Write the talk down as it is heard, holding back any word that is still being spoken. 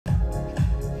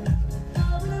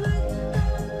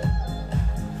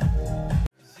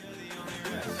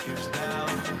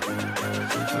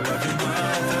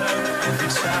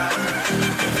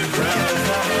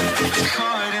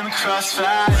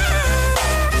crossfire.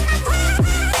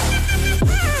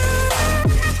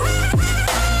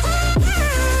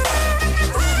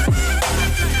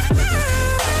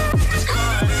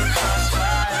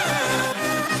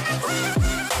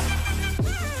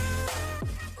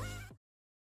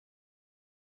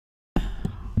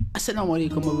 Assalamu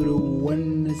alaikum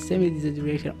everyone. Samir is a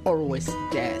direction always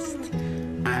suggest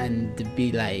and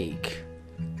be like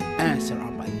answer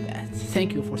about that.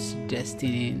 Thank you for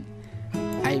suggesting.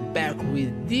 I back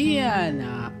with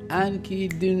Diana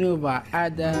Anкудинова,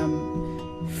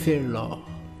 Adam Ferello,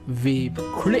 Vib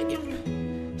Chlef.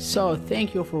 So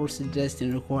thank you for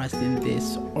suggesting, requesting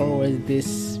this. Always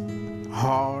this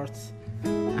heart,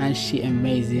 and she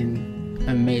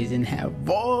amazing her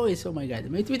voice. Oh my god,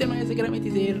 my Twitter, my Instagram, it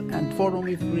is here, and follow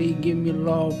me free, give me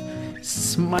love,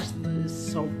 smash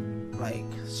this, so like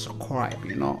subscribe,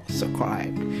 you know,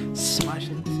 subscribe, smash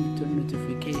it, turn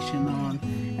notification on,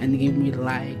 and give me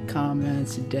like, comment,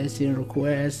 suggestion,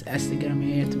 request, Instagram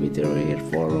here, Twitter here,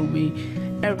 follow me,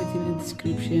 everything in the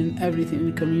description, everything in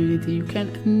the community. You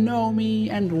can know me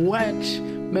and watch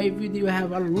my video. I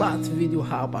have a lot of video,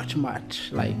 how much,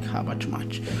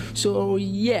 so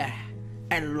yeah,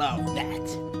 I love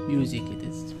that music. It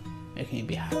is making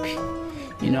me happy,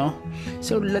 you know.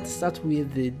 So let's start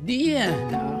with the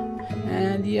Diana,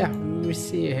 and yeah, we will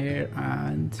see her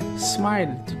and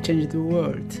smile to change the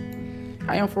world.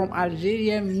 I am from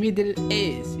Algeria, Middle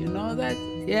East. You know that?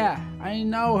 Yeah, I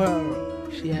know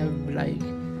her. She have like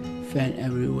fan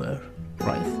everywhere,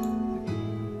 right?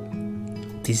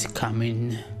 This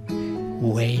coming.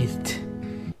 Wait,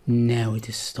 now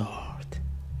it start.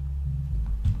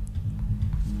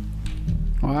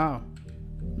 Wow,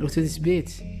 look at this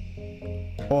beat.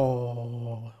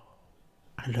 Oh,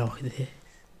 I love this.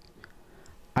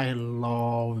 I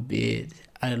love it.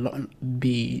 I love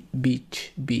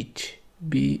beach.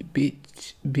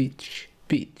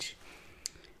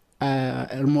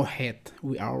 المحيط.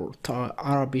 We are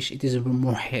Arabic. It is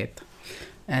المحيط.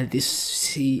 And this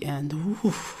sea and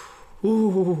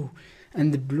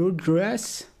and the blue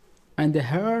dress and the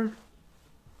hair,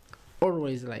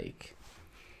 always like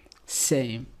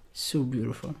same, so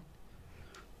beautiful.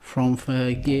 From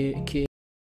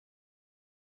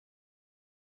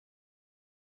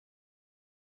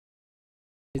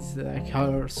it's like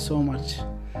her so much.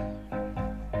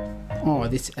 Oh,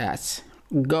 this ass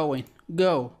go.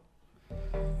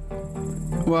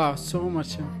 Wow, so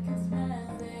much.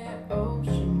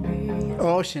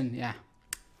 Ocean, yeah.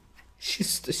 She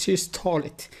stole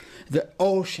it. The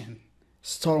ocean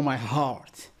stole my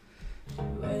heart.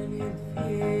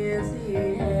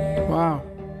 Wow.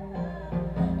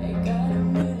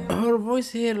 Her voice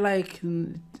here, like,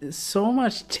 so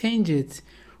much changed.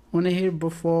 When I hear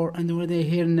before and when I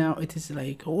hear now, it is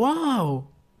like, wow,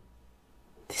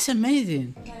 this is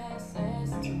amazing.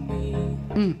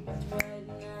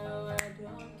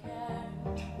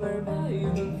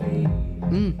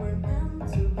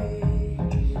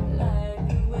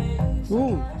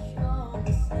 Ooh.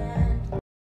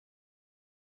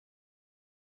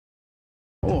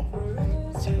 Oh.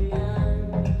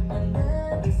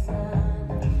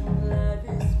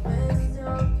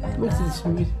 Look at this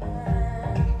music.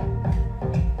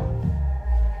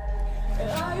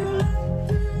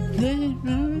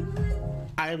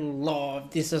 I love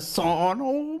this song.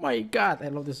 Oh my god, I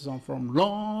love this song from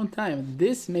long time.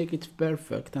 This make it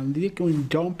perfect. And this going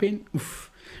jumping.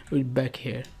 Oof, we're back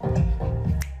here.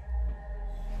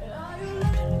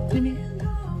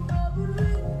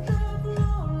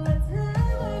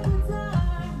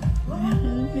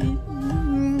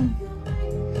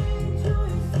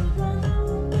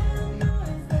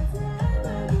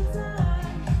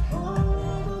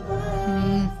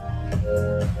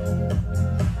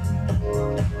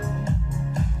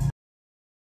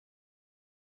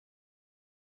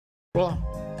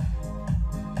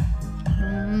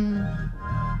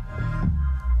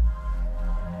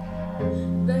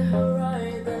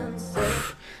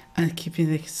 And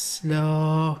keeping it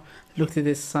slow. Look at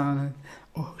the sun,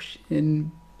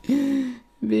 ocean,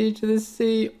 beach, the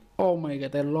sea. Oh my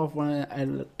god, I love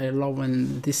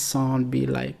when this sun be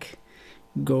like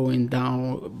going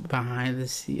down behind the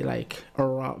sea, like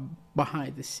around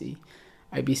behind the sea.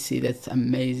 I be see that's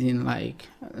amazing, like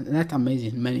not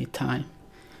amazing many times.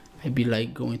 I be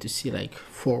like going to see like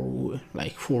 4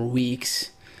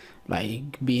 weeks,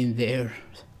 like being there,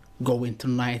 going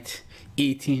tonight,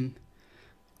 eating,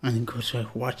 and go to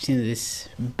watching this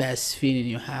best feeling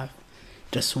you have.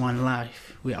 Just one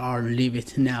life. We are live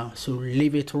it now, so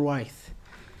live it right.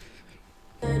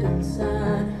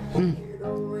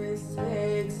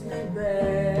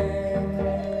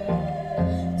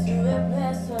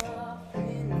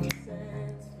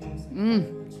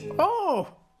 Oh,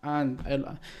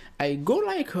 and I go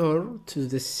like her to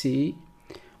the sea,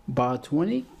 but when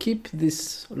I keep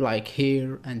this like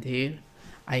here and here,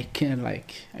 I can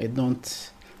like I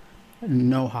don't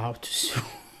know how to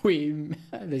swim.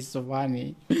 That's so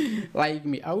funny. Like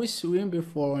me, I was swim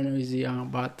before when I was young,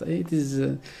 but it is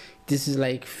this is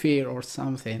like fear or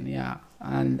something, yeah.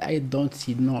 And I don't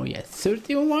see no yet.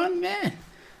 31, man.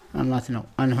 I'm not know.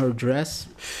 And her dress,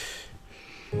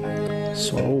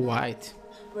 so white.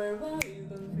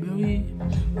 Very.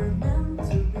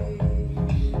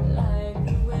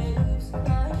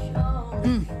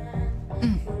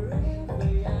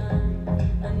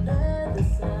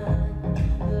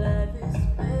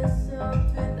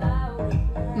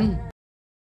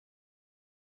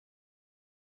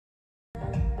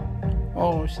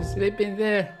 Oh, she's sleeping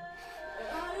there.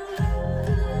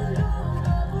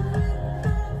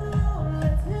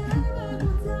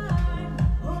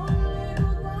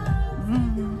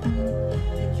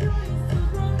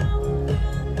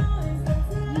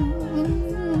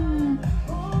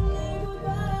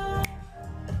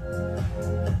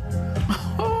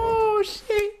 Oh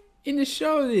shit! In the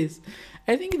show, this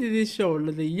I think in this show,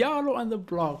 the yellow and the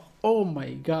black. Oh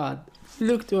my god!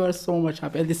 Look to her, so much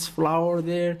happy. And this flower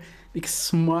there, big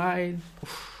smile,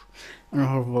 and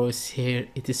her voice here.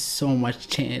 It is so much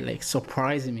change, like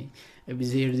surprising me. I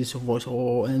was hear this voice.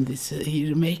 Oh, and this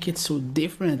he make it so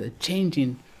different,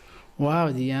 changing.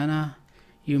 Wow, Diana,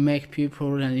 you make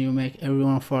people and you make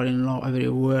everyone fall in love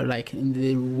everywhere, like in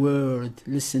the world.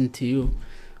 Listen to you.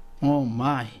 Oh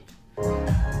my.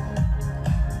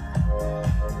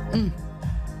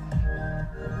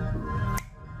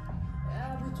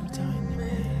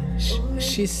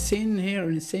 She's sitting here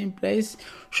in the same place.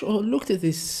 Oh, look at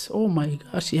this. Oh my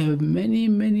gosh, she have many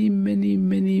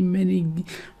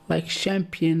like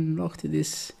champion. Look at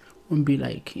this. Won't be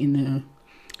like in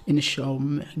a show,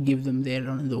 give them there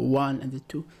on the 1 and the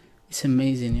 2. It's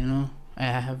amazing, you know. I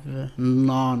have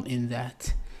none in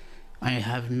that. I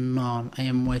have none. I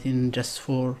am waiting just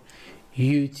for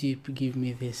YouTube to give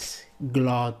me this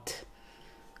glot,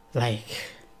 like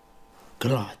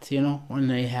glot, you know, when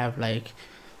I have like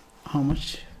how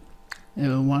much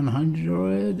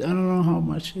 100, I don't know how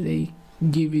much they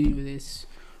give you this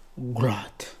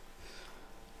glot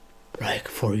like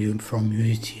for you from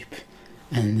YouTube,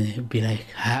 and be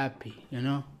like happy, you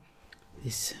know.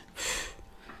 This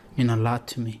mean a lot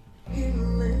to me.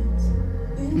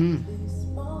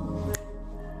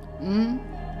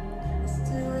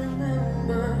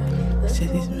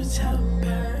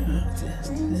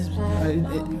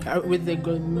 With the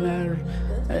good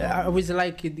I was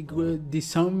like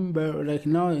December, like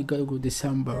now I gotta go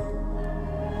December.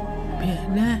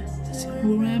 Let's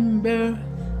remember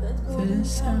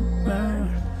December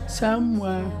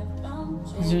somewhere.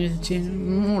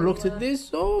 Look at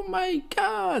this! Oh my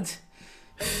God!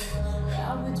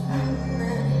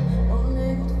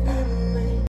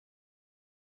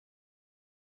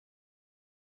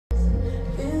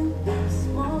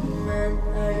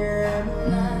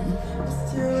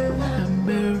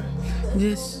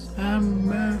 This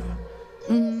summer,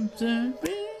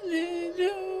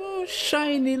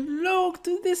 shiny. Look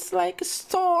to this, like a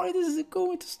star. It is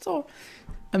going to star.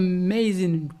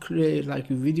 Amazing clip, like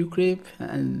video clip,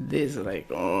 and this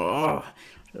like oh,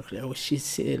 look like what she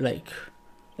say, like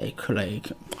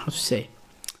how to say,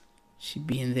 she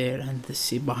being there and the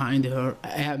see behind her. I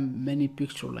have many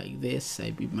pictures like this.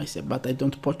 I be myself, but I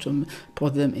don't put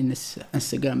them in this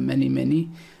Instagram many.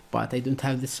 But I don't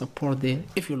have the support there.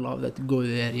 If you love that, go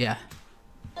there, yeah.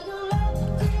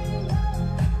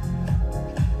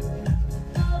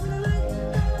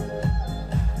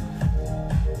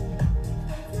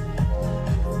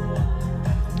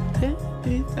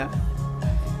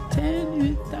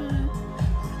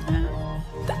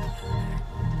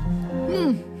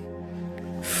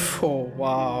 Oh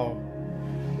wow,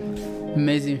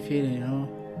 amazing feeling, you know.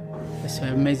 It's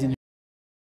an amazing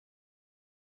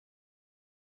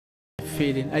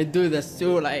feeling. I do this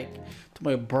too, like to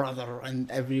my brother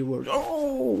and everywhere.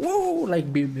 Oh, whoa,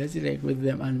 like be busy like with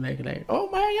them and make like, oh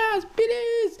my gosh,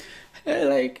 please,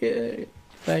 like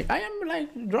I am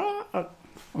like draw.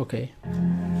 Okay.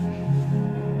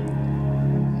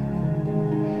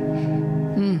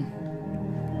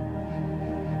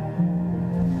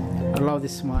 I love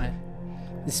this smile,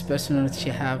 this personality she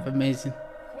have, amazing.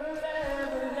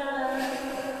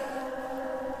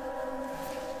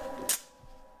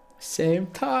 Same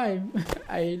time.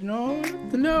 I know.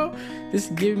 This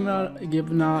give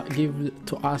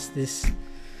to us this.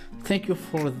 Thank you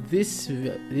for this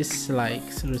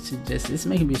like sort of suggest. This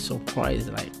making me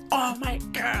surprised. Like, oh my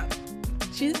God,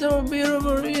 she's so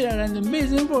beautiful here and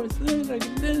amazing voice, like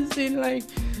dancing like.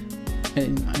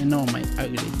 And I know my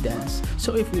ugly dance.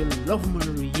 So if you love my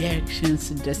reactions,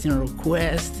 suggesting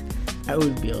requests, I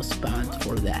will be respond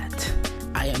for that.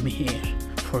 I am here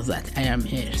for that. I am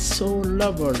here. So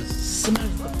lovers, smash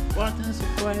the button,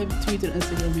 subscribe, Twitter,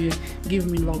 Instagram here.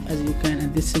 Give me love as you can.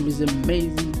 And this is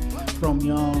amazing from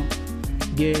your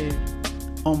girl.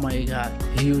 Oh my god,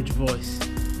 huge voice.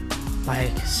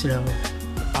 Like slow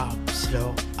up,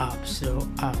 slow up, slow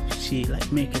up. She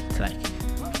like make it like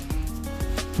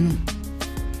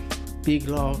big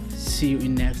love. See you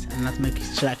in next, and not make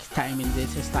it like timing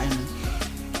this timing.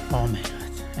 Oh my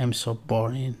god, I'm so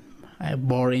boring. I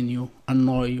boring you,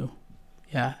 annoy you.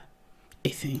 Yeah, I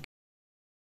think.